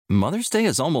Mother's Day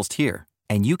is almost here,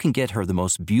 and you can get her the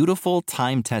most beautiful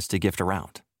time-tested gift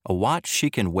around. A watch she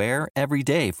can wear every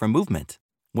day from Movement.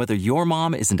 Whether your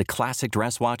mom is into classic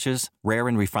dress watches, rare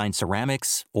and refined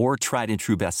ceramics, or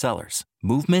tried-and-true bestsellers,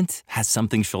 Movement has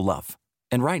something she'll love.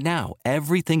 And right now,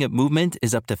 everything at Movement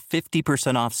is up to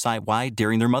 50% off site-wide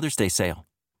during their Mother's Day sale.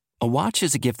 A watch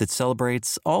is a gift that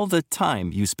celebrates all the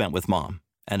time you spent with Mom.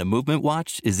 And a Movement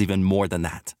watch is even more than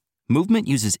that. Movement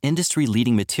uses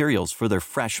industry-leading materials for their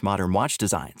fresh, modern watch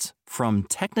designs, from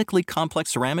technically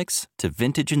complex ceramics to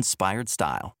vintage-inspired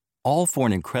style, all for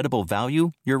an incredible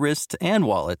value your wrist and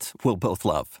wallet will both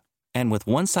love. And with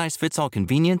one-size-fits-all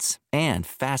convenience and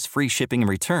fast free shipping and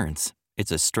returns,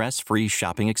 it's a stress-free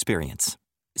shopping experience.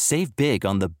 Save big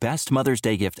on the best Mother's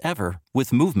Day gift ever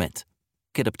with Movement.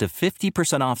 Get up to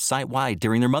 50% off site-wide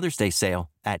during their Mother's Day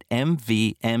sale at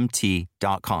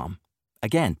MVMT.com.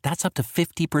 Again, that's up to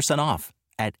 50% off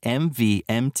at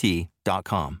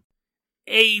MVMT.com.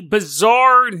 A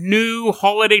bizarre new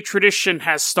holiday tradition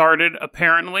has started,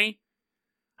 apparently.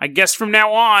 I guess from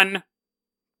now on,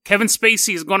 Kevin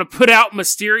Spacey is going to put out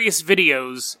mysterious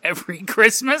videos every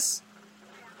Christmas.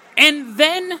 And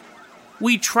then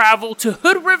we travel to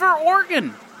Hood River, Oregon,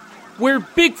 where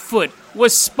Bigfoot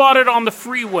was spotted on the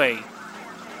freeway.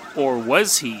 Or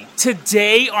was he?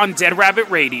 Today on Dead Rabbit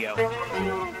Radio.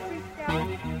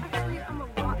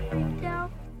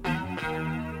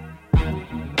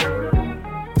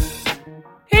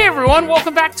 Hey everyone,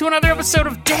 welcome back to another episode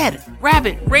of Dead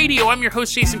Rabbit Radio. I'm your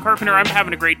host, Jason Carpenter. I'm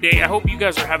having a great day. I hope you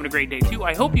guys are having a great day too.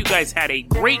 I hope you guys had a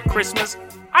great Christmas.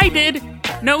 I did.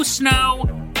 No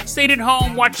snow. Stayed at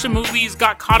home, watched some movies,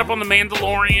 got caught up on The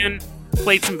Mandalorian,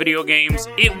 played some video games.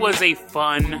 It was a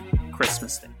fun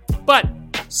Christmas day. But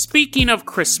speaking of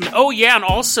Christmas, oh yeah, and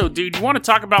also, dude, you want to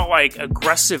talk about like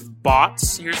aggressive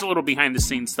bots? Here's a little behind the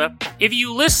scenes stuff. If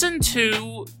you listen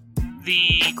to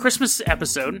the Christmas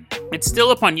episode, it's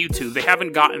still up on YouTube. They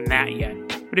haven't gotten that yet.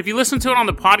 But if you listen to it on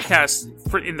the podcast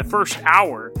in the first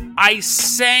hour, I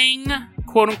sang,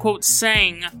 quote unquote,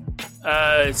 sleigh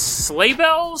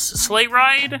bells? Sleigh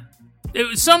ride? It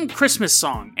was some Christmas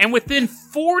song. And within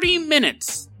 40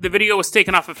 minutes, the video was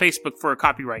taken off of Facebook for a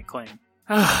copyright claim.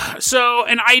 So,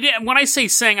 and when I say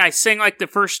sang, I sang like the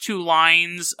first two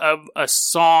lines of a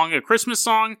song, a Christmas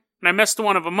song, and I messed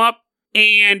one of them up.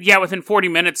 And yeah, within 40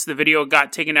 minutes, the video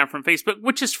got taken down from Facebook,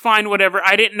 which is fine, whatever.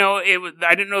 I didn't know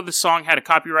the song had a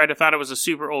copyright. I thought it was a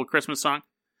super old Christmas song.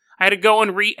 I had to go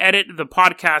and re-edit the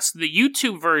podcast. The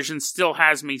YouTube version still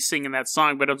has me singing that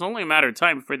song, but it was only a matter of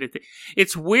time before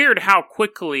it's weird how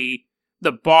quickly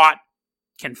the bot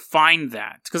can find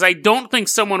that. Because I don't think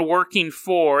someone working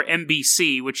for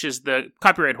NBC, which is the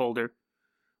copyright holder,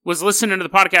 was listening to the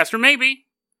podcast. Or maybe.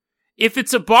 If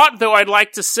it's a bot, though, I'd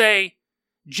like to say,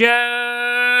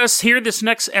 just hear this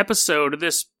next episode of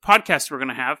this podcast we're going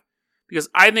to have, because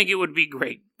I think it would be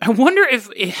great. I wonder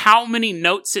how many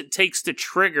notes it takes to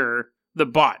trigger the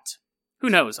bot. Who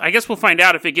knows? I guess we'll find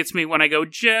out if it gets me when I go,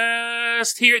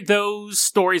 just hear those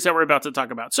stories that we're about to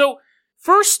talk about. So,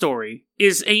 first story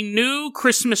is a new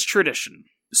Christmas tradition.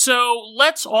 So,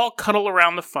 let's all cuddle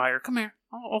around the fire. Come here.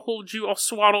 I'll hold you. I'll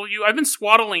swaddle you. I've been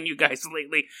swaddling you guys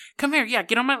lately. Come here. Yeah,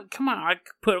 get on my... Come on. I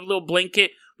put a little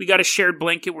blanket. We got a shared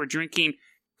blanket. We're drinking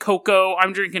cocoa.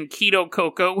 I'm drinking keto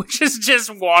cocoa, which is just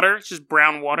water. It's just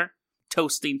brown water.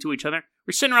 Toasting to each other.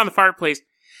 We're sitting around the fireplace.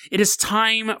 It is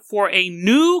time for a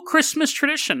new Christmas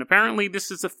tradition. Apparently, this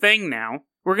is a thing now.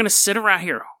 We're going to sit around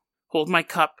here. Hold my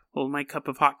cup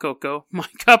of hot cocoa. My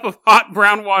cup of hot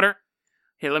brown water.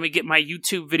 Hey, let me get my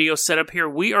YouTube video set up here.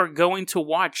 We are going to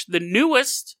watch the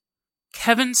newest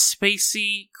Kevin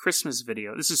Spacey Christmas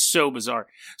video. This is so bizarre.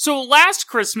 So last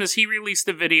Christmas, he released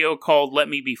a video called Let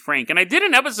Me Be Frank, and I did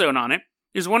an episode on it.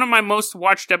 It was one of my most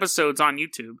watched episodes on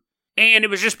YouTube. And it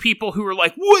was just people who were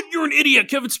like, what? You're an idiot.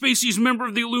 Kevin Spacey's a member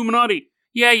of the Illuminati.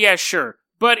 Yeah, sure.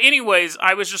 But anyways,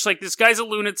 I was just like, this guy's a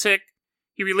lunatic.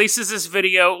 He releases this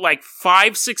video. Like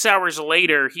 5-6 hours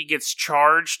later, he gets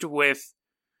charged with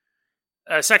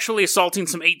sexually assaulting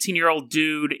some 18-year-old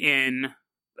dude in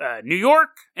New York,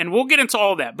 and we'll get into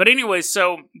all that. But anyways,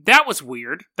 so that was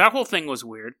weird. That whole thing was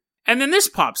weird. And then this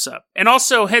pops up. And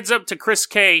also, heads up to Chris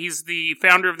K. He's the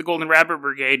founder of the Golden Rabbit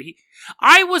Brigade.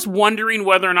 I was wondering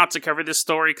whether or not to cover this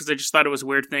story, because I just thought it was a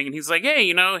weird thing. And he's like,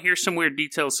 hey, here's some weird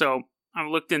details. So I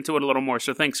looked into it a little more.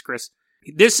 So thanks, Chris.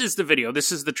 This is the video.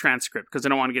 This is the transcript, because I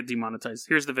don't want to get demonetized.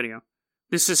 Here's the video.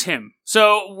 This is him.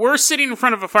 So we're sitting in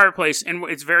front of a fireplace, and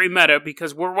it's very meta,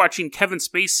 because we're watching Kevin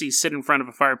Spacey sit in front of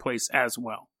a fireplace as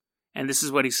well. And this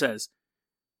is what he says.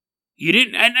 You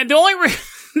didn't... And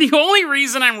the only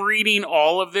reason I'm reading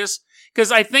all of this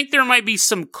because I think there might be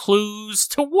some clues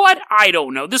to what? I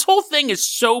don't know. This whole thing is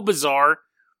so bizarre.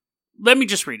 Let me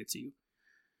just read it to you.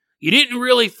 You didn't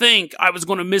really think I was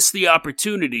going to miss the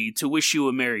opportunity to wish you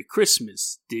a Merry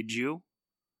Christmas, did you?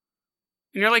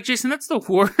 And you're like, Jason, that's the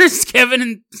worst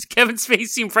Kevin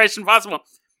Spacey impression possible.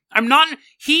 I'm not...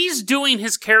 He's doing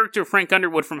his character Frank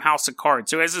Underwood from House of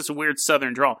Cards, who has this weird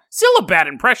southern drawl. Still a bad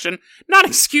impression. Not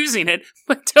excusing it,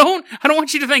 but I don't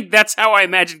want you to think that's how I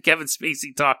imagine Kevin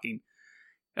Spacey talking.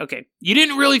 Okay. You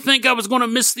didn't really think I was going to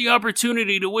miss the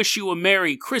opportunity to wish you a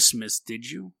Merry Christmas, did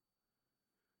you?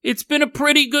 It's been a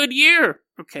pretty good year.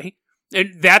 Okay.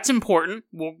 And that's important.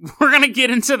 We're going to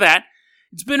get into that.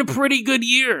 It's been a pretty good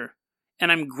year,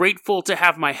 and I'm grateful to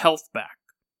have my health back.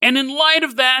 And in light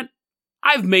of that,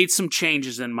 I've made some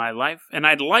changes in my life, and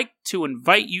I'd like to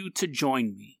invite you to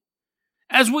join me.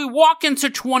 As we walk into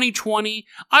 2020,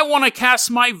 I want to cast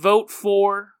my vote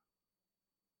for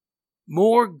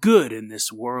more good in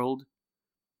this world.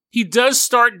 He does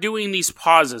start doing these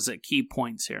pauses at key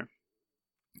points here.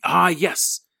 Ah,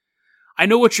 yes. I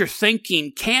know what you're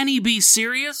thinking. Can he be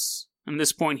serious? At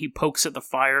this point, he pokes at the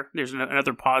fire. There's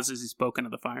another pause as he's poking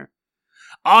at the fire.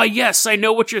 Ah, yes, I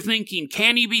know what you're thinking.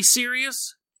 Can he be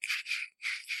serious?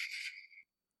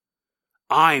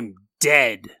 I'm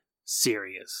dead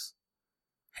serious.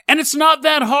 And it's not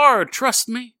that hard, trust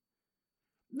me.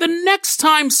 The next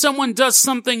time someone does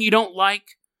something you don't like,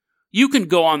 you can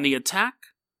go on the attack,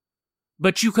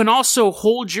 but you can also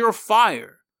hold your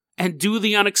fire and do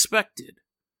the unexpected.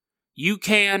 You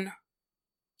can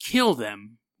kill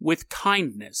them with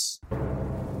kindness.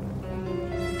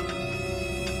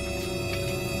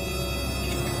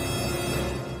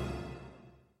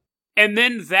 And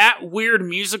then that weird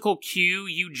musical cue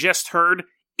you just heard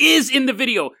is in the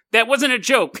video. That wasn't a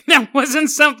joke. That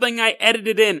wasn't something I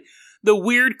edited in. The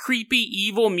weird, creepy,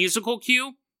 evil musical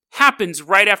cue happens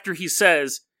right after he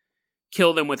says,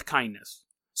 kill them with kindness.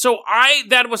 So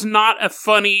that was not a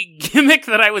funny gimmick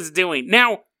that I was doing.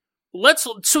 Now,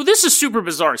 so this is super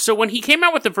bizarre. So when he came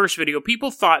out with the first video,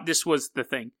 people thought this was the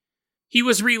thing. He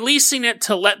was releasing it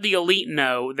to let the elite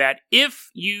know that if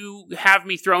you have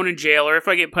me thrown in jail or if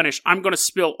I get punished, I'm going to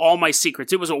spill all my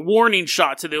secrets. It was a warning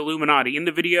shot to the Illuminati. In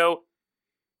the video,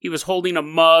 he was holding a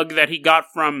mug that he got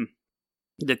from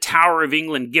the Tower of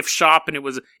England gift shop, and it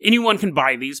was, anyone can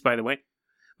buy these, by the way,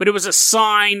 but it was a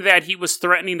sign that he was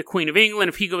threatening the Queen of England.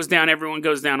 If he goes down, everyone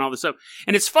goes down, all this stuff.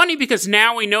 And it's funny because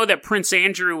now we know that Prince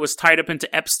Andrew was tied up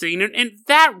into Epstein, and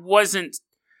that wasn't...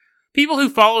 People who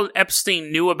followed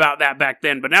Epstein knew about that back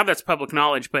then, but now that's public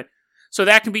knowledge. But so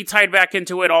that can be tied back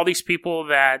into it. All these people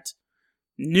that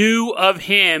knew of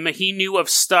him, he knew of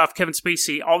stuff, Kevin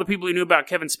Spacey, all the people who knew about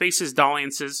Kevin Spacey's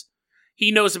dalliances,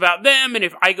 he knows about them, and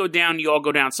if I go down, you all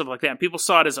go down, stuff like that. People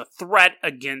saw it as a threat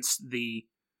against the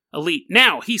elite.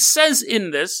 Now, he says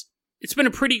in this, it's been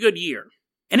a pretty good year.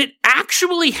 And it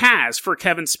actually has for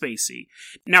Kevin Spacey.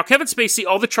 Now, Kevin Spacey,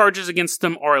 all the charges against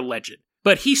him are alleged.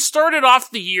 But he started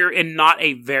off the year in not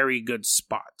a very good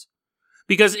spot.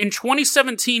 Because in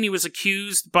 2017, he was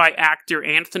accused by actor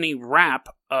Anthony Rapp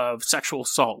of sexual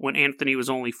assault when Anthony was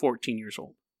only 14 years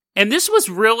old. And this was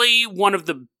really one of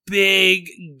the big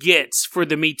gets for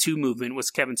the Me Too movement was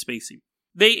Kevin Spacey.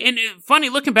 Funny,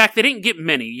 looking back, they didn't get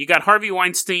many. You got Harvey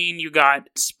Weinstein, you got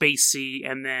Spacey,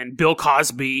 and then Bill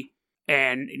Cosby,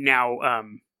 and now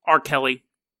R. Kelly,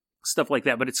 stuff like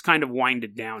that. But it's kind of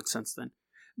winded down since then.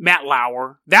 Matt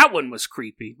Lauer, that one was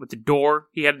creepy with the door.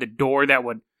 He had the door that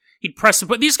he'd press it.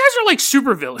 But these guys are like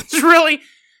super villains, really.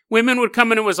 Women would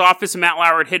come into his office and Matt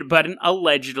Lauer would hit a button,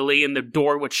 allegedly, and the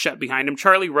door would shut behind him.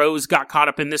 Charlie Rose got caught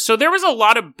up in this. So there was a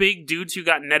lot of big dudes who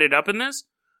got netted up in this.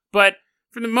 But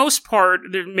for the most part,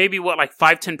 there maybe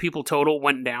 5-10 people total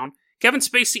went down. Kevin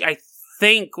Spacey, I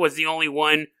think, was the only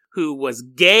one who was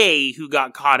gay who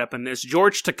got caught up in this.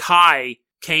 George Takei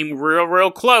came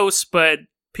real close, but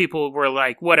people were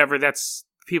like, whatever,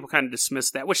 people kind of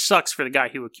dismissed that, which sucks for the guy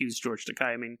who accused George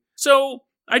Takei. I mean, so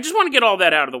I just want to get all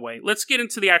that out of the way. Let's get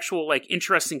into the actual,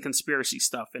 interesting conspiracy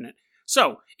stuff in it.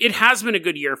 So, it has been a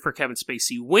good year for Kevin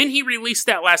Spacey. When he released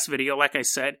that last video, like I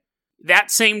said,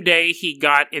 that same day he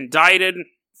got indicted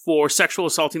for sexual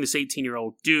assaulting this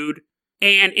 18-year-old dude,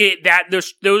 and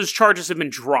those charges have been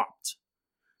dropped.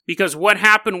 Because what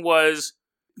happened was,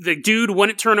 the dude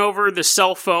wouldn't turn over the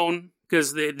cell phone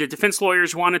because the defense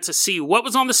lawyers wanted to see what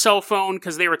was on the cell phone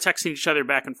because they were texting each other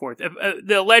back and forth.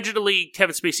 Allegedly,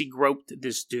 Kevin Spacey groped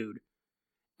this dude.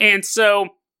 And so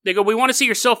they go, we want to see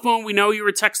your cell phone. We know you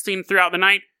were texting throughout the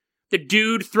night. The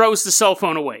dude throws the cell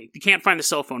phone away. You can't find the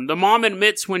cell phone. The mom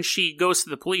admits when she goes to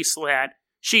the police that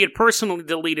she had personally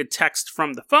deleted text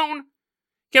from the phone.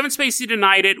 Kevin Spacey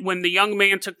denied it. When the young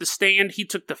man took the stand, he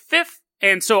took the fifth,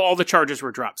 and so all the charges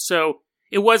were dropped. So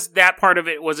it was, that part of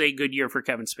it was a good year for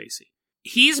Kevin Spacey.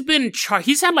 He's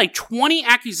had like 20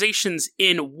 accusations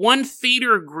in one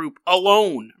theater group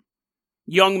alone.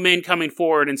 Young men coming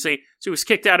forward and saying, so he was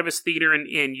kicked out of his theater in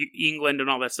England and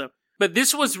all that stuff. But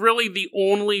this was really the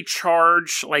only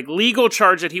charge, like legal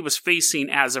charge, that he was facing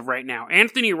as of right now.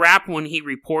 Anthony Rapp, when he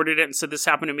reported it and said, this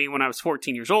happened to me when I was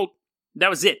 14 years old, that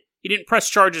was it. He didn't press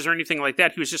charges or anything like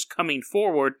that. He was just coming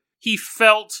forward. He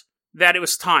felt that it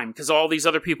was time because all these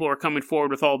other people were coming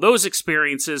forward with all those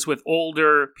experiences with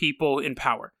older people in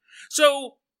power.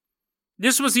 So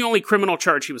this was the only criminal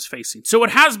charge he was facing. So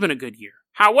it has been a good year.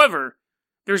 However,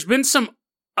 there's been some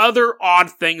other odd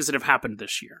things that have happened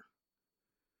this year.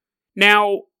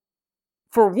 Now,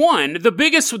 for one,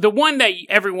 the one that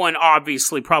everyone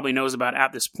obviously probably knows about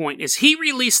at this point is he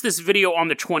released this video on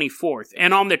the 24th.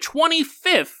 And on the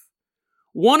 25th,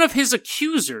 one of his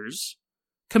accusers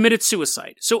committed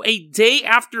suicide. So a day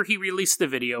after he released the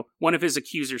video, one of his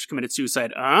accusers committed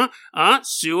suicide.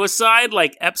 Suicide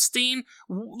like Epstein?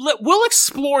 We'll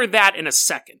explore that in a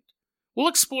second.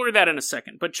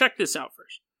 But check this out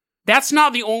first. That's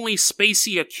not the only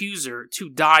Spacey accuser to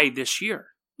die this year.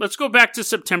 Let's go back to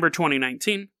September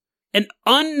 2019. An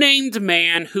unnamed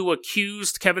man who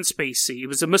accused Kevin Spacey, it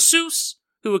was a masseuse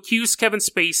who accused Kevin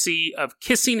Spacey of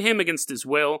kissing him against his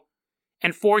will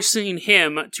and forcing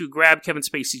him to grab Kevin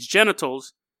Spacey's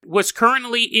genitals, was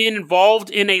currently involved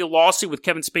in a lawsuit with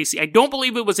Kevin Spacey. I don't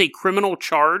believe it was a criminal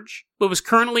charge, but was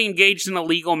currently engaged in a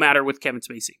legal matter with Kevin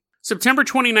Spacey. September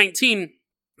 2019,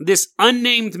 this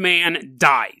unnamed man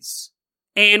dies.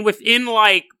 And within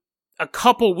like a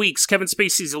couple weeks, Kevin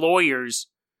Spacey's lawyers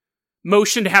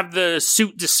motioned to have the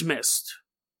suit dismissed.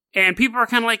 And people are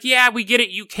kind of like, yeah, we get it,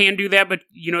 you can do that, but,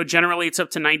 generally it's up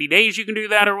to 90 days you can do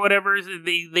that or whatever.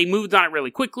 They moved on it really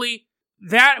quickly.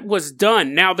 That was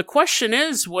done. Now, the question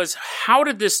was how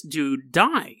did this dude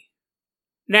die?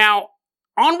 Now,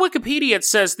 on Wikipedia, it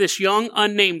says this young,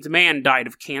 unnamed man died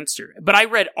of cancer. But I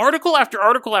read article after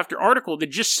article after article that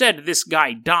just said this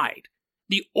guy died.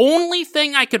 The only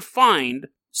thing I could find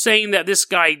saying that this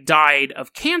guy died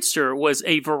of cancer was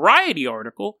a Variety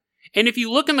article. And if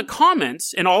you look in the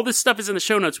comments, and all this stuff is in the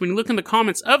show notes, when you look in the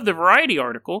comments of the Variety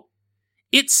article,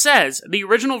 it says the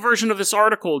original version of this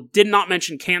article did not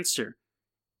mention cancer.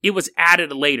 It was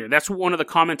added later. That's what one of the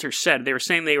commenters said. They were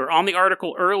saying they were on the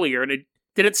article earlier, and it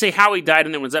didn't say how he died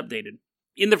and then was updated.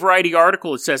 In the Variety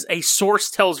article, it says, a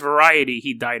source tells Variety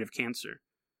he died of cancer.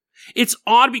 It's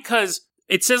odd because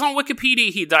it says on Wikipedia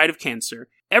he died of cancer.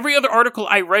 Every other article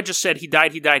I read just said he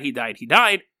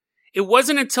died. It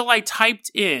wasn't until I typed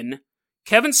in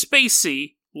Kevin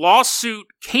Spacey, lawsuit,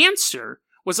 cancer,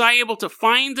 was I able to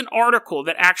find an article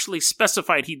that actually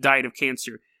specified he died of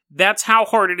cancer. That's how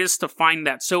hard it is to find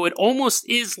that. So it almost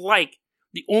is like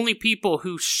the only people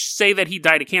who say that he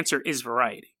died of cancer is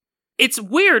Variety. It's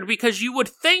weird because you would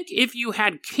think if you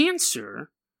had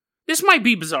cancer, this might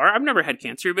be bizarre, I've never had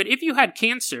cancer, but if you had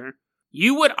cancer,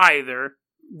 you would either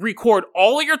record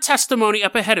all your testimony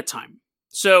up ahead of time.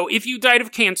 So if you died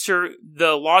of cancer,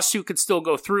 the lawsuit could still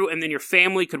go through and then your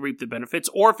family could reap the benefits.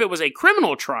 Or if it was a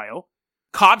criminal trial,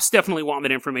 cops definitely want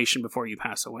that information before you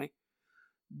pass away.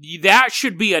 That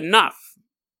should be enough.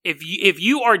 If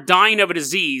you are dying of a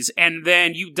disease and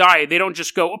then you die, they don't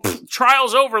just go,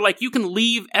 trial's over, like you can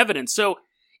leave evidence. So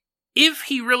if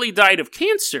he really died of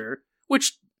cancer,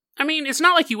 which, I mean, it's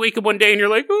not like you wake up one day and you're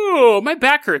like, oh, my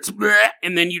back hurts,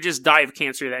 and then you just die of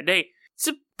cancer that day. It's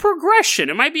a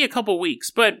progression. It might be a couple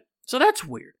weeks, so that's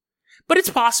weird. But it's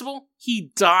possible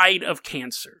he died of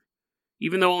cancer,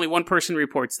 even though only one person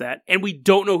reports that, and we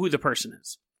don't know who the person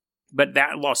is. But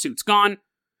that lawsuit's gone.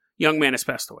 Young man has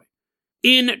passed away.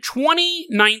 In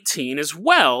 2019 as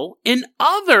well,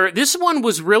 this one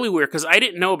was really weird because I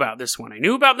didn't know about this one. I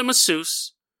knew about the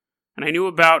masseuse, and I knew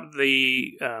about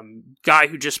the guy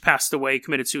who just passed away,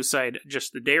 committed suicide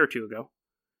just a day or two ago.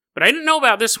 But I didn't know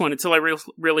about this one until I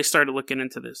really started looking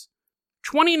into this.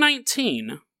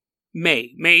 2019,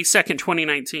 May 2nd,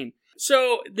 2019.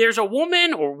 So there's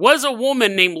was a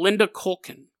woman named Linda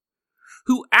Culkin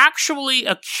who actually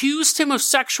accused him of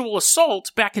sexual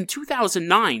assault back in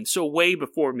 2009, so way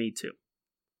before Me Too.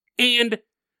 And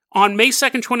on May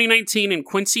 2nd, 2019 in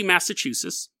Quincy,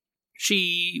 Massachusetts,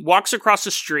 she walks across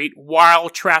the street while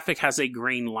traffic has a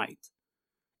green light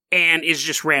and is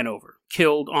just ran over,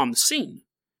 killed on the scene.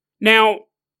 Now,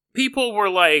 people were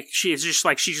like, she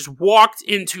just walked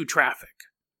into traffic.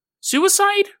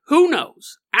 Suicide? Who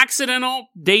knows? Accidental,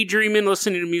 daydreaming,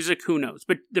 listening to music? Who knows?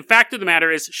 But the fact of the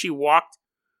matter is, she walked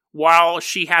while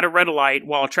she had a red light,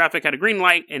 while traffic had a green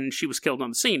light, and she was killed on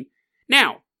the scene.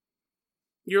 Now,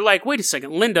 you're like, wait a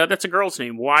second, Linda, that's a girl's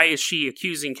name. Why is she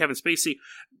accusing Kevin Spacey?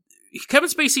 Kevin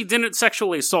Spacey didn't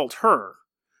sexually assault her.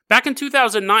 Back in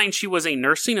 2009, she was a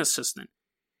nursing assistant.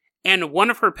 And one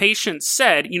of her patients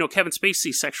said, Kevin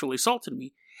Spacey sexually assaulted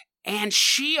me. And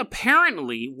she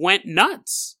apparently went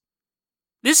nuts.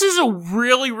 This is a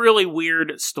really, really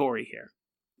weird story here.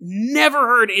 Never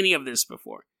heard any of this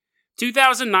before.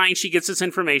 2009, she gets this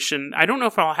information. I don't know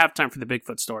if I'll have time for the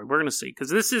Bigfoot story. We're going to see,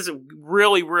 because this is a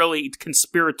really, really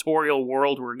conspiratorial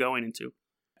world we're going into.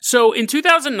 So in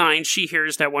 2009, she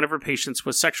hears that one of her patients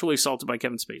was sexually assaulted by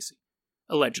Kevin Spacey.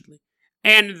 Allegedly.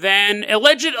 And then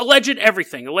alleged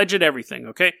everything,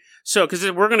 okay? So,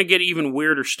 because we're going to get even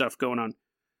weirder stuff going on.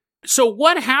 So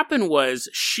what happened was,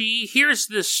 she hears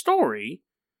this story,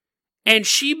 and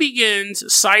she begins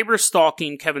cyber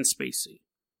stalking Kevin Spacey.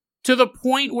 To the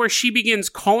point where she begins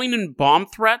calling in bomb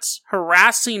threats,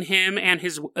 harassing him and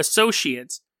his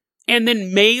associates, and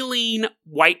then mailing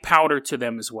white powder to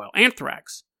them as well,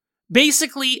 anthrax.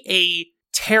 Basically a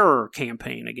terror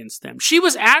campaign against them.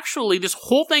 This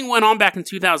whole thing went on back in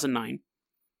 2009.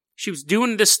 She was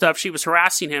doing this stuff, she was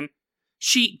harassing him.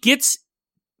 She gets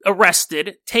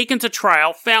arrested, taken to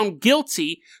trial, found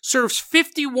guilty, serves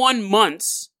 51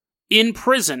 months in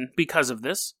prison because of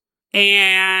this.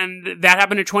 And that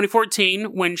happened in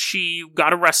 2014 when she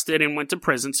got arrested and went to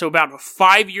prison. So about a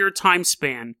 5-year time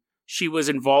span, she was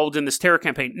involved in this terror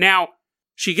campaign. Now,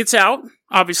 she gets out.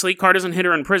 Obviously, car doesn't hit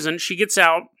her in prison. She gets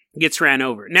out, gets ran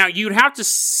over. Now, you'd have to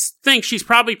think she's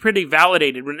probably pretty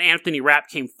validated when Anthony Rapp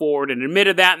came forward and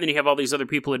admitted that. And then you have all these other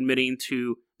people admitting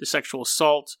to the sexual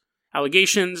assault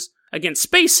allegations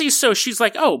against Spacey, so she's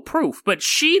like, oh, proof. But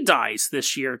she dies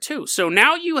this year, too. So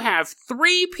now you have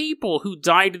 3 people who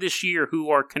died this year who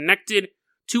are connected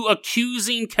to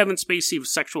accusing Kevin Spacey of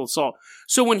sexual assault.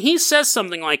 So when he says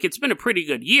something like, it's been a pretty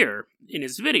good year in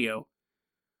his video,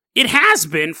 it has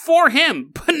been for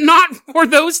him, but not for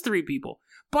those 3 people.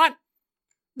 But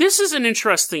this is an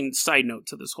interesting side note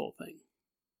to this whole thing.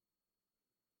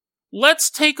 Let's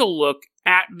take a look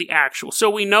at the actual. So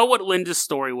we know what Linda's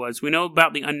story was. We know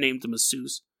about the unnamed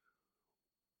masseuse.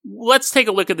 Let's take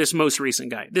a look at this most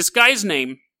recent guy. This guy's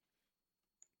name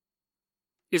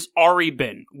is Ari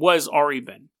Ben.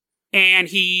 And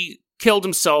he killed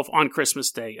himself on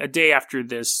Christmas Day, a day after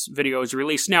this video was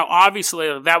released. Now,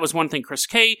 obviously, that was one thing Chris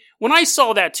K. When I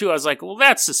saw that too, I was like, well,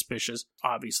 that's suspicious,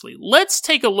 obviously. Let's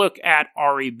take a look at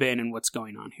Ari Ben and what's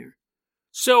going on here.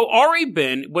 So Ari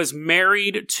Ben was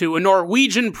married to a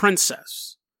Norwegian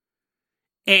princess.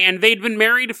 And they'd been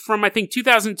married from, I think,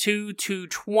 2002 to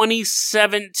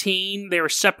 2017. They were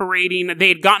separating. They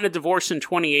had gotten a divorce in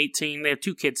 2018. They had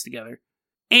 2 kids together.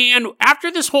 And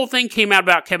after this whole thing came out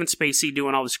about Kevin Spacey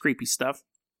doing all this creepy stuff,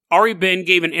 Ari Ben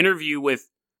gave an interview with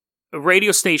a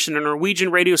radio station, a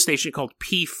Norwegian radio station called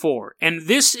P4. And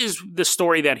this is the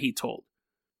story that he told.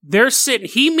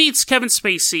 He meets Kevin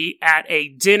Spacey at a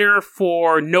dinner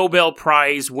for Nobel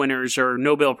Prize winners or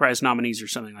Nobel Prize nominees or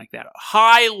something like that.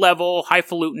 High-level,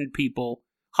 highfalutin people,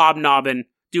 hobnobbing,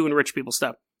 doing rich people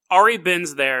stuff. Ari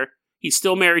Ben's there. He's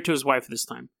still married to his wife this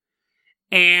time.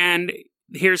 And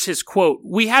here's his quote.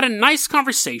 "We had a nice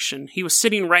conversation. He was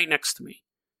sitting right next to me.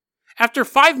 After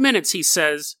 5 minutes, he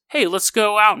says, 'Hey, let's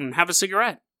go out and have a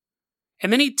cigarette.'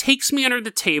 And then he takes me under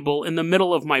the table in the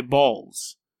middle of my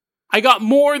balls. I got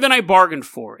more than I bargained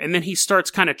for." And then he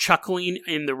starts kind of chuckling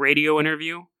in the radio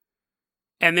interview.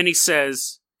 And then he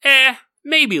says,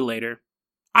 maybe later.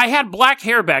 I had black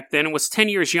hair back then and was 10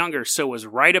 years younger, so it was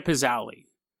right up his alley.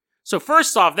 So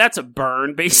first off, that's a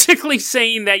burn, basically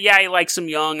saying that, yeah, he likes him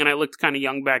young and I looked kind of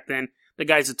young back then. The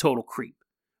guy's a total creep.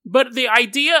 But the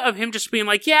idea of him just being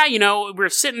like, yeah, we're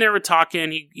sitting there, we're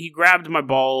talking, he grabbed my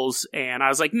balls, and I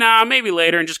was like, nah, maybe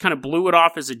later, and just kind of blew it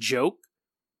off as a joke.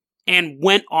 And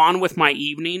went on with my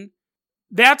evening,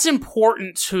 that's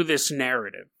important to this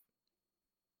narrative.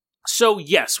 So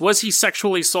yes, was he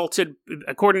sexually assaulted?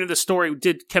 According to the story,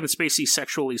 did Kevin Spacey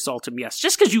sexually assault him? Yes.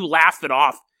 Just because you laugh it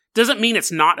off doesn't mean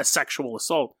it's not a sexual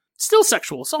assault. It's still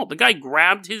sexual assault. The guy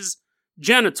grabbed his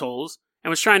genitals and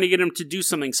was trying to get him to do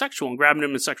something sexual and grabbing him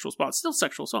in a sexual spot. It's still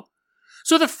sexual assault.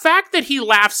 So the fact that he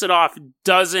laughs it off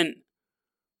doesn't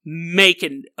make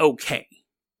it okay.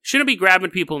 Shouldn't be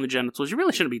grabbing people in the genitals. You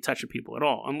really shouldn't be touching people at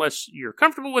all. Unless you're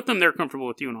comfortable with them, they're comfortable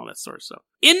with you and all that sort of stuff.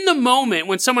 In the moment,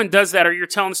 when someone does that, or you're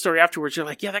telling the story afterwards, you're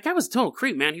like, yeah, that guy was a total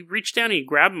creep, man. He reached down and he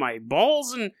grabbed my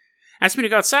balls and asked me to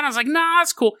go outside. I was like, nah,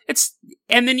 that's cool.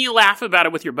 And then you laugh about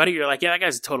it with your buddy. You're like, yeah, that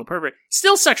guy's a total pervert.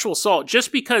 Still sexual assault.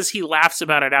 Just because he laughs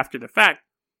about it after the fact,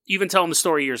 even telling the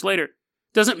story years later,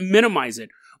 doesn't minimize it.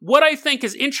 What I think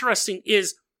is interesting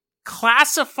is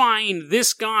classifying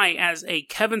this guy as a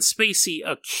Kevin Spacey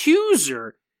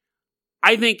accuser,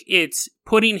 I think it's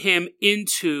putting him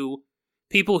into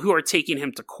people who are taking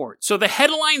him to court. So the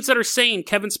headlines that are saying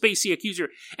Kevin Spacey accuser,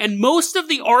 and most of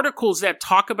the articles that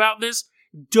talk about this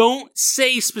don't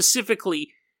say specifically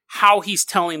how he's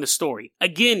telling the story.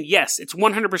 Again, yes, it's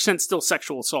 100% still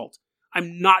sexual assault.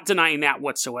 I'm not denying that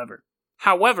whatsoever.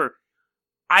 However,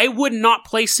 I would not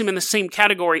place him in the same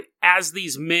category as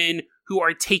these men who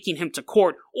are taking him to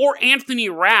court, or Anthony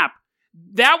Rapp.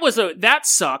 That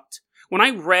sucked. When I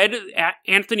read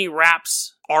Anthony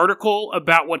Rapp's article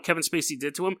about what Kevin Spacey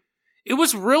did to him, it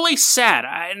was really sad.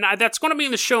 That's going to be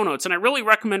in the show notes, and I really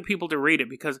recommend people to read it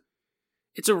because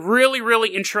it's a really,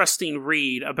 really interesting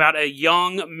read about a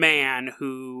young man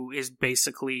who is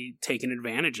basically taken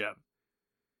advantage of.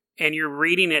 And you're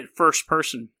reading it first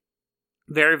person.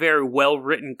 Very, very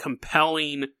well-written,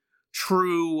 compelling,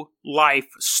 true life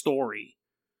story.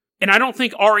 And I don't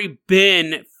think Ari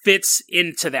Ben fits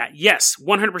into that. Yes,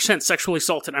 100% sexually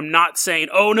assaulted. I'm not saying,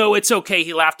 oh no, it's okay,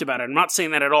 he laughed about it. I'm not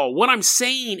saying that at all. What I'm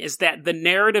saying is that the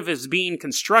narrative is being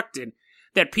constructed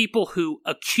that people who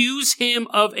accuse him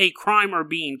of a crime are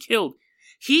being killed.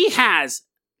 He has,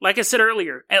 like I said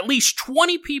earlier, at least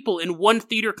 20 people in one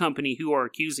theater company who are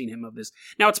accusing him of this.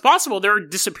 Now, it's possible they're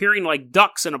disappearing like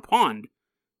ducks in a pond.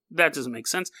 That doesn't make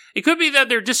sense. It could be that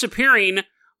they're disappearing,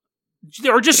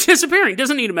 or just disappearing.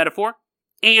 Doesn't need a metaphor.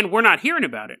 And we're not hearing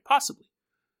about it, possibly.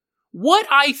 What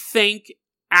I think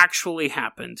actually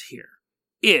happened here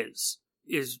is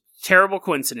terrible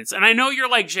coincidence. And I know you're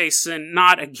like, Jason,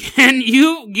 not again.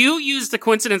 You use the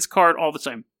coincidence card all the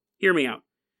time. Hear me out.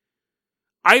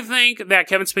 I think that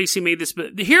Kevin Spacey made this,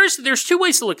 but there's two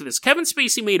ways to look at this. Kevin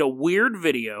Spacey made a weird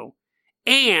video,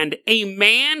 and a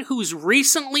man who's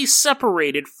recently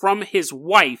separated from his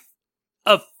wife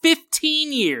of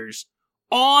 15 years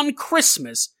on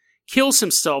Christmas kills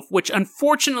himself, which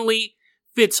unfortunately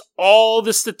fits all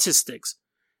the statistics.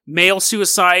 Male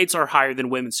suicides are higher than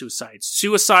women's suicides.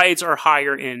 Suicides are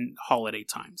higher in holiday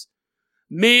times.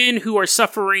 Men who are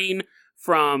suffering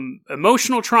from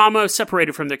emotional trauma,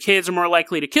 separated from their kids, are more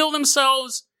likely to kill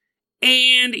themselves.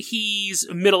 And he's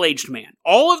a middle-aged man.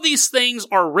 All of these things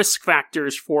are risk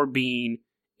factors for being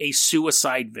a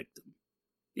suicide victim.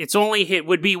 It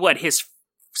would be his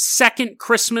second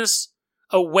Christmas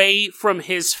away from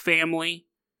his family.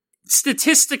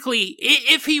 Statistically,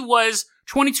 if he was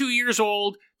 22 years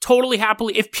old, totally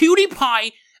happily, if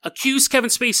PewDiePie accused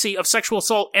Kevin Spacey of sexual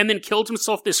assault and then killed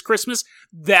himself this Christmas,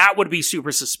 that would be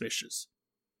super suspicious.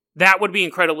 That would be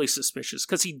incredibly suspicious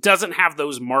because he doesn't have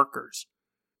those markers.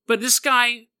 But this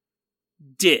guy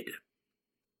did.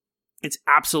 It's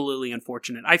absolutely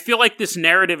unfortunate. I feel like this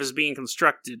narrative is being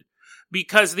constructed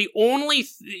because the only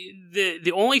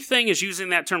thing is using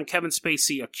that term Kevin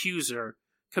Spacey accuser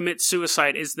commits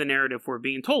suicide is the narrative we're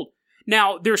being told.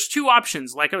 Now, there's two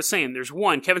options. Like I was saying, there's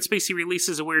one, Kevin Spacey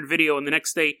releases a weird video and the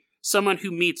next day someone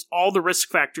who meets all the risk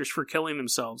factors for killing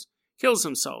themselves kills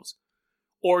themselves.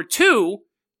 Or two,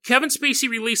 Kevin Spacey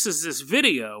releases this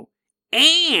video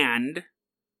and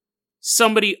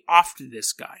somebody offed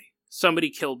this guy. Somebody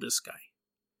killed this guy.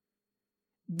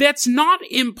 That's not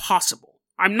impossible.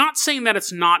 I'm not saying that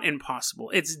it's not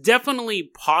impossible. It's definitely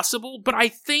possible, but I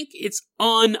think it's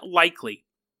unlikely.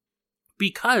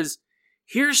 Because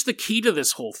here's the key to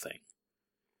this whole thing.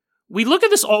 We look at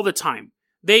this all the time.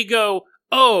 They go,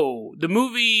 oh, the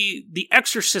movie The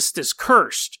Exorcist is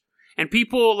cursed. And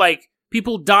people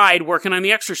died working on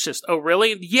The Exorcist. Oh,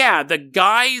 really? Yeah, the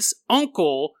guy's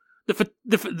uncle, the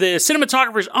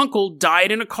cinematographer's uncle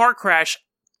died in a car crash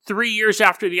 3 years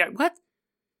after what?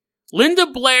 Linda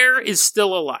Blair is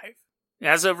still alive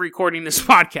as of recording this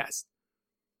podcast.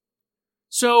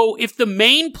 So if the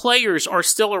main players are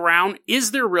still around,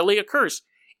 is there really a curse?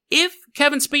 If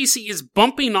Kevin Spacey is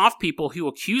bumping off people who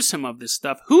accuse him of this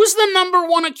stuff, who's the number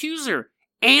one accuser?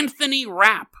 Anthony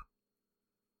Rapp.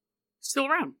 Still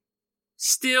around.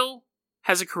 Still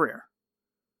has a career.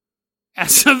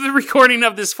 As of the recording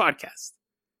of this podcast.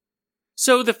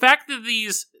 So the fact that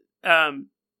these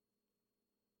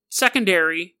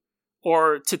secondary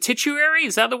or titular,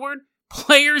 is that the word?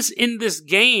 Players in this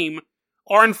game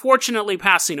are unfortunately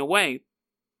passing away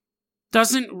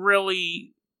doesn't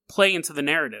really play into the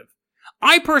narrative.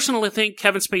 I personally think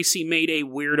Kevin Spacey made a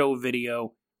weirdo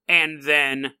video and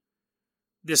then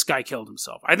this guy killed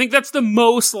himself. I think that's the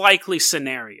most likely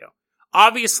scenario.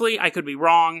 Obviously, I could be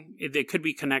wrong. They could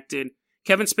be connected.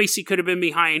 Kevin Spacey could have been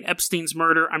behind Epstein's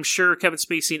murder. I'm sure Kevin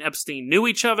Spacey and Epstein knew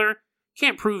each other.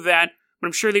 Can't prove that, but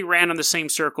I'm sure they ran in the same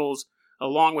circles,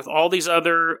 along with all these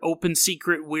other open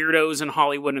secret weirdos in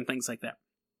Hollywood and things like that.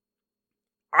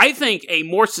 I think a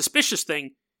more suspicious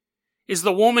thing is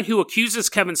the woman who accuses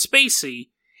Kevin Spacey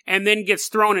and then gets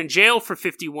thrown in jail for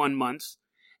 51 months.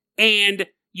 And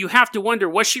you have to wonder,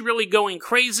 was she really going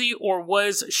crazy, or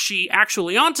was she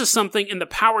actually onto something and the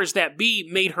powers that be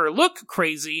made her look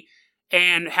crazy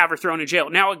and have her thrown in jail?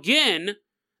 Now, again,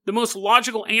 the most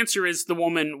logical answer is the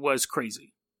woman was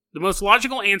crazy. The most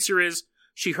logical answer is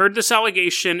she heard this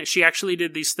allegation, she actually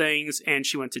did these things, and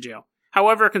she went to jail.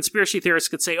 However, a conspiracy theorist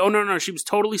could say, oh, no, she was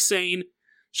totally sane.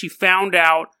 She found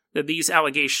out that these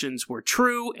allegations were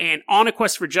true, and on a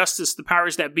quest for justice, the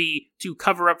powers that be to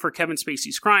cover up for Kevin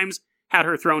Spacey's crimes had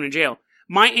her thrown in jail.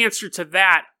 My answer to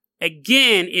that,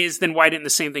 again, is then why didn't the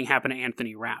same thing happen to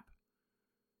Anthony Rapp?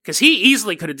 Because he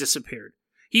easily could have disappeared.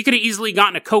 He could have easily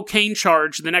gotten a cocaine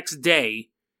charge the next day,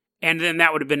 and then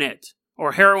that would have been it.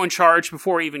 Or heroin charge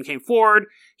before he even came forward.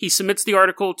 He submits the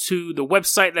article to the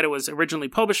website that it was originally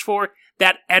published for.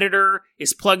 That editor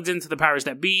is plugged into the powers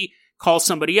that be, calls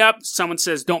somebody up, someone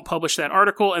says, don't publish that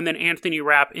article, and then Anthony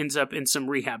Rapp ends up in some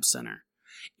rehab center.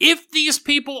 If these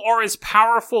people are as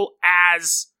powerful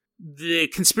as the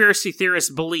conspiracy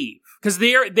theorists believe, because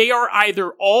they are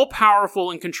either all-powerful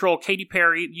and control Katy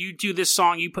Perry, you do this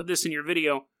song, you put this in your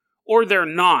video, or they're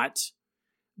not.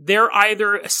 They're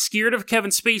either scared of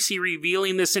Kevin Spacey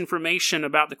revealing this information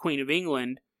about the Queen of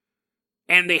England,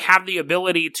 and they have the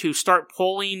ability to start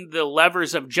pulling the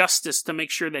levers of justice to make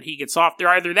sure that he gets off. They're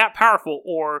either that powerful,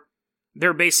 or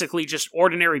they're basically just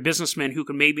ordinary businessmen who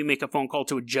can maybe make a phone call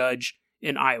to a judge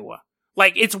in Iowa.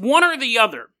 Like, it's one or the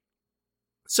other.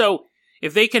 So,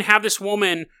 if they can have this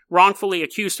woman wrongfully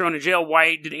accused, thrown in jail,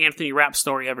 why did Anthony Rapp's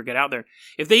story ever get out there?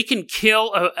 If they can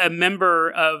kill a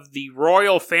member of the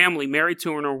royal family married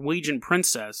to a Norwegian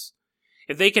princess,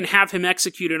 if they can have him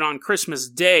executed on Christmas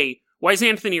Day, why is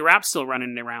Anthony Rapp still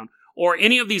running around? Or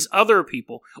any of these other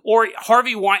people? Or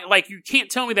Harvey Weinstein? Like, you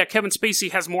can't tell me that Kevin Spacey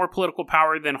has more political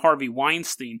power than Harvey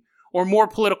Weinstein, or more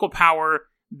political power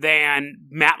than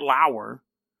Matt Lauer,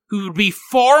 who would be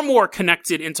far more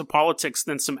connected into politics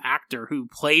than some actor who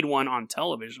played one on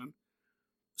television.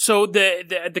 So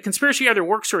the conspiracy either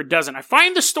works or it doesn't. I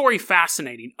find the story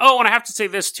fascinating. Oh, and I have to say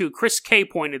this too. Chris K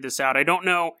pointed this out. I don't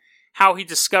know how he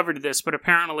discovered this, but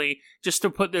apparently, just to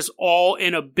put this all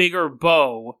in a bigger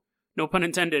bow, no pun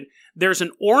intended, there's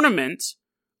an ornament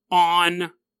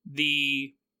on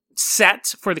the set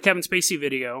for the Kevin Spacey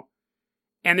video,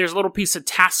 and there's a little piece of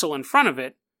tassel in front of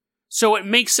it, so it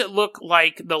makes it look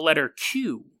like the letter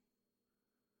Q.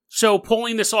 So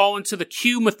pulling this all into the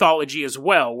Q mythology as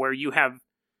well, where you have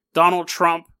Donald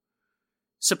Trump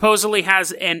supposedly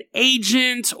has an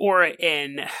agent or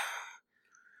an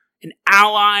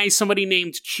ally, somebody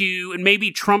named Q, and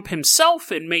maybe Trump himself,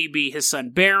 and maybe his son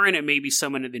Barron, and maybe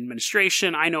someone in the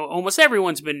administration. I know almost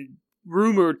everyone's been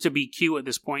rumored to be Q at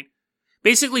this point.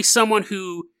 Basically someone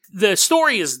who... The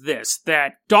story is this,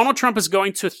 that Donald Trump is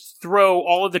going to throw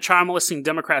all of the child molesting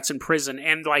Democrats in prison,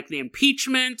 and like the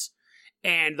impeachment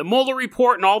and the Mueller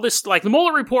report and all this, like the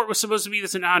Mueller report was supposed to be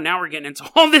this, and now we're getting into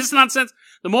all this nonsense.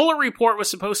 The Mueller report was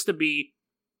supposed to be,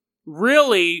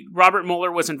 really, Robert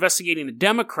Mueller was investigating the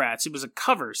Democrats. It was a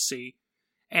cover, see?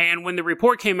 And when the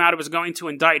report came out, it was going to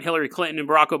indict Hillary Clinton and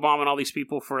Barack Obama and all these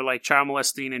people for like child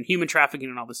molesting and human trafficking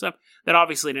and all this stuff. That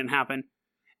obviously didn't happen.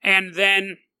 And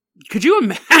then... could you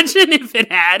imagine if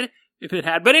it had?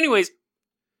 But anyways,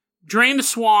 drain the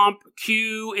swamp.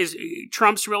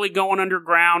 Trump's really going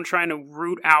underground, trying to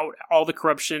root out all the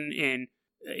corruption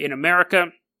in America.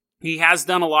 He has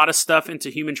done a lot of stuff into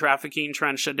human trafficking,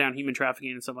 trying to shut down human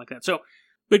trafficking and stuff like that. So,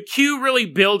 but Q really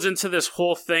builds into this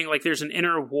whole thing, like there's an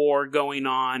inner war going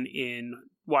on in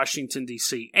Washington,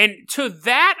 D.C. And to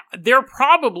that, there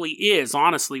probably is,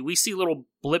 honestly. We see little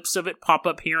blips of it pop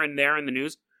up here and there in the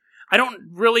news. I don't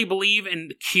really believe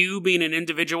in Q being an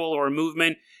individual or a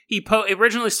movement. He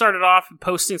originally started off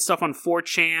posting stuff on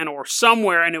 4chan or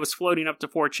somewhere, and it was floating up to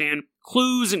 4chan.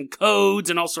 Clues and codes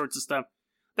and all sorts of stuff.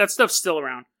 That stuff's still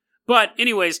around. But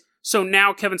anyways, so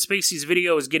now Kevin Spacey's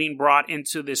video is getting brought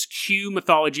into this Q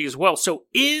mythology as well. So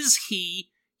is he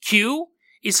Q?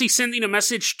 Is he sending a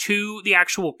message to the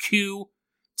actual Q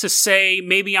to say,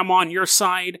 maybe I'm on your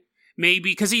side?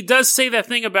 Maybe, because he does say that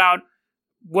thing about,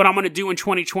 what I'm going to do in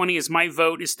 2020 is my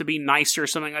vote is to be nicer or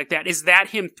something like that. Is that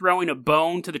him throwing a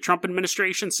bone to the Trump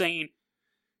administration saying,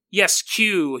 yes,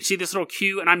 Q, see this little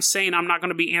Q, and I'm saying I'm not going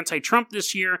to be anti-Trump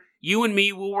this year. You and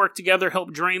me will work together,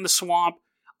 help drain the swamp.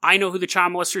 I know who the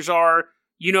child molesters are.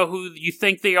 You know who you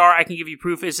think they are. I can give you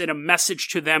proof. Is it a message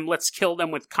to them? Let's kill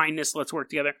them with kindness. Let's work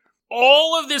together.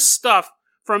 All of this stuff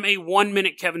from a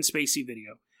 1-minute Kevin Spacey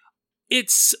video.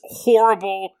 It's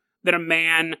horrible that a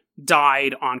man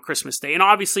died on Christmas Day. And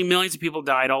obviously millions of people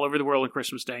died all over the world on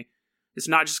Christmas Day. It's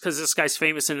not just because this guy's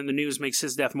famous and in the news makes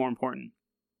his death more important.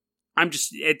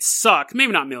 It sucks.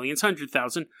 Maybe not millions,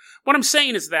 100,000. What I'm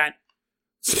saying is that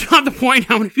it's not the point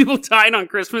how many people died on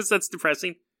Christmas. That's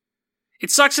depressing.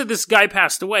 It sucks that this guy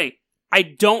passed away. I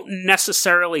don't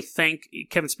necessarily think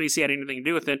Kevin Spacey had anything to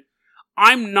do with it.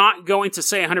 I'm not going to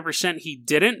say 100% he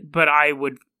didn't, but I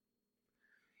would,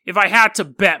 if I had to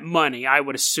bet money, I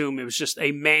would assume it was just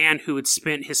a man who had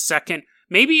spent his second,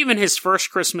 maybe even his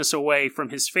first Christmas away from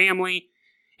his family,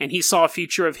 and he saw a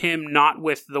future of him not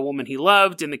with the woman he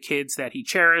loved and the kids that he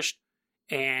cherished,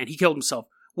 and he killed himself,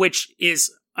 which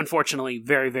is unfortunately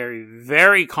very, very,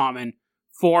 very common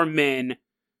for men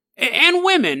and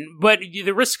women, but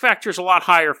the risk factor is a lot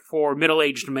higher for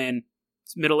middle-aged men,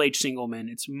 middle-aged single men.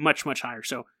 It's much, much higher.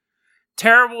 So,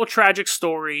 terrible, tragic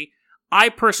story. I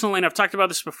personally, and I've talked about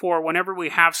this before, whenever we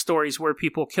have stories where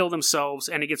people kill themselves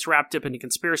and it gets wrapped up into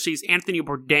conspiracies, Anthony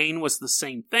Bourdain was the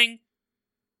same thing.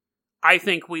 I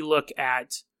think to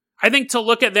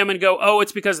look at them and go, oh,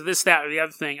 it's because of this, that, or the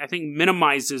other thing, I think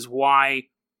minimizes why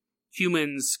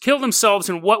humans kill themselves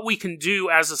and what we can do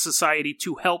as a society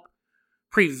to help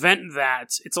prevent that.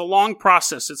 It's a long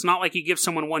process. It's not like you give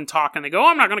someone one talk and they go, oh,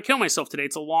 I'm not going to kill myself today.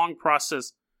 It's a long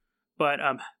process, but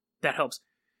that helps.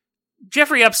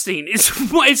 Jeffrey Epstein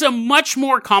is a much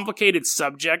more complicated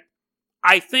subject.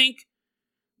 I think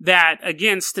that,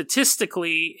 again,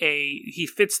 statistically, he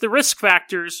fits the risk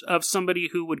factors of somebody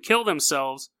who would kill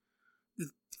themselves.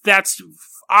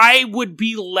 I would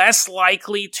be less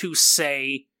likely to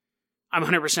say I'm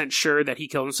 100% sure that he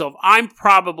killed himself. I'm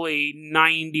probably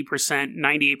 90%,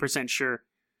 98% sure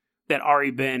that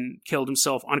Ari Ben killed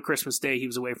himself on Christmas Day. He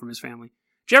was away from his family.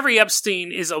 Jeffrey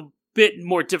Epstein is a bit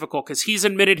more difficult because he's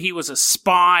admitted he was a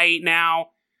spy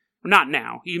now. Not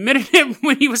now. He admitted it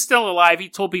when he was still alive. He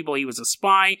told people he was a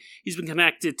spy. He's been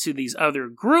connected to these other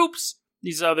groups,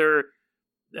 these other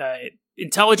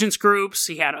intelligence groups.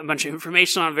 He had a bunch of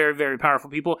information on very, very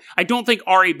powerful people. I don't think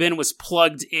Ari Ben was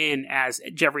plugged in as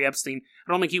Jeffrey Epstein.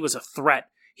 I don't think he was a threat.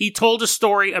 He told a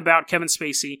story about Kevin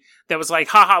Spacey that was like,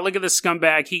 haha, look at this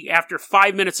scumbag. After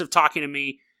 5 minutes of talking to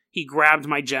me, he grabbed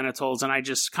my genitals and I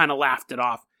just kind of laughed it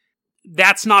off.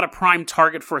 That's not a prime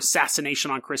target for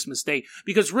assassination on Christmas Day,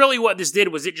 because really what this did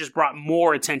was it just brought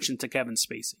more attention to Kevin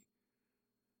Spacey.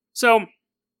 So,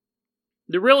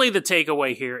 the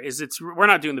takeaway here is we're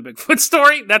not doing the Bigfoot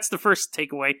story. That's the first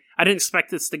takeaway. I didn't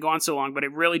expect this to go on so long, but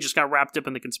it really just got wrapped up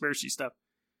in the conspiracy stuff.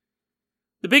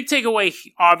 The big takeaway,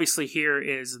 obviously, here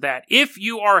is that if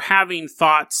you are having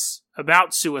thoughts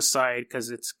about suicide,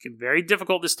 because it's very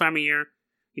difficult this time of year,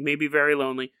 you may be very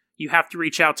lonely, you have to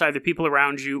reach out to either people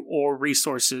around you or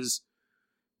resources.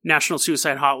 National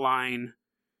Suicide Hotline.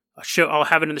 I'll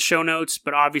have it in the show notes,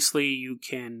 but obviously you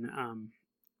can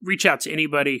reach out to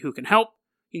anybody who can help.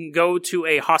 You can go to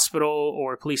a hospital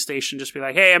or a police station, just be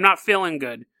like, hey, I'm not feeling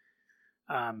good.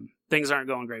 Things aren't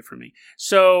going great for me.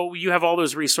 So you have all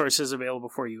those resources available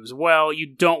for you as well. You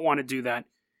don't want to do that.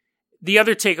 The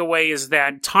other takeaway is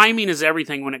that timing is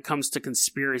everything when it comes to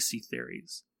conspiracy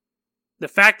theories. The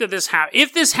fact that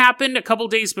if this happened a couple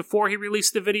days before he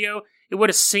released the video, it would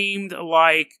have seemed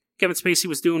like Kevin Spacey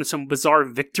was doing some bizarre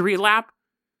victory lap.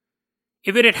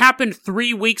 If it had happened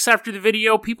 3 weeks after the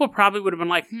video, people probably would have been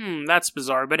like, that's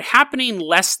bizarre. But happening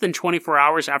less than 24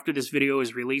 hours after this video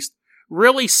is released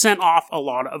really sent off a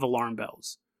lot of alarm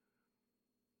bells.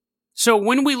 So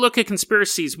when we look at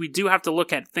conspiracies, we do have to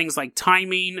look at things like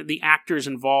timing, the actors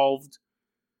involved,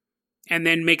 and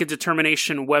then make a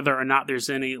determination whether or not there's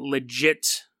any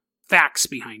legit facts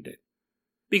behind it.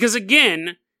 Because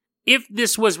again, if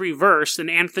this was reversed and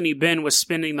Anthony Ben was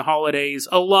spending the holidays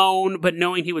alone, but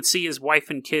knowing he would see his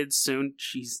wife and kids soon,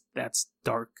 that's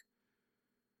dark.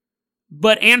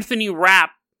 But Anthony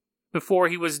Rapp, before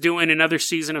he was doing another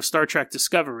season of Star Trek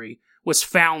Discovery, was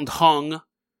found hung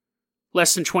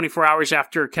less than 24 hours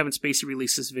after Kevin Spacey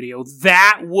released this video.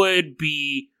 That would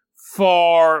be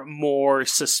far more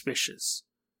suspicious.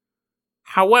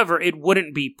 However, it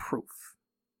wouldn't be proof.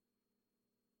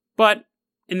 But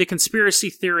in the conspiracy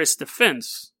theorist's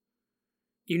defense,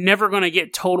 you're never going to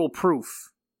get total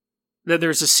proof that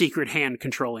there's a secret hand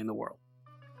controlling the world.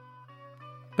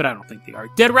 But I don't think they are.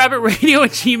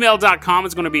 DeadRabbitRadio@gmail.com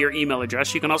is going to be your email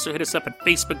address. You can also hit us up at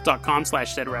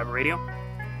Facebook.com/DeadRabbitRadio.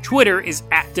 Twitter is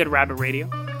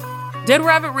 @DeadRabbitRadio. Dead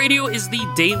Rabbit Radio is the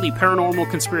daily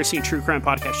paranormal, conspiracy, and true crime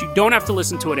podcast. You don't have to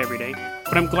listen to it every day,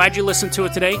 but I'm glad you listened to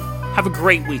it today. Have a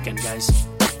great weekend, guys.